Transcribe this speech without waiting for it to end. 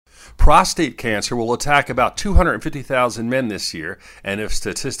Prostate cancer will attack about 250,000 men this year, and if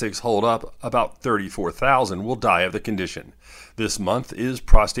statistics hold up, about 34,000 will die of the condition. This month is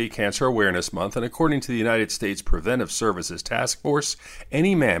Prostate Cancer Awareness Month, and according to the United States Preventive Services Task Force,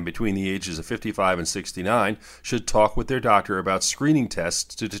 any man between the ages of 55 and 69 should talk with their doctor about screening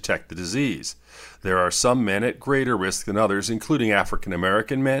tests to detect the disease. There are some men at greater risk than others, including African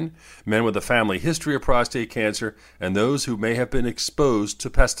American men, men with a family history of prostate cancer, and those who may have been exposed to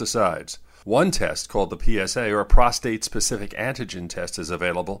pesticides. One test called the PSA, or prostate-specific antigen test, is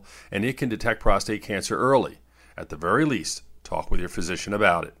available, and it can detect prostate cancer early. At the very least, talk with your physician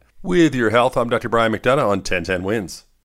about it. With your health, I'm Dr. Brian McDonough on 1010 Wins.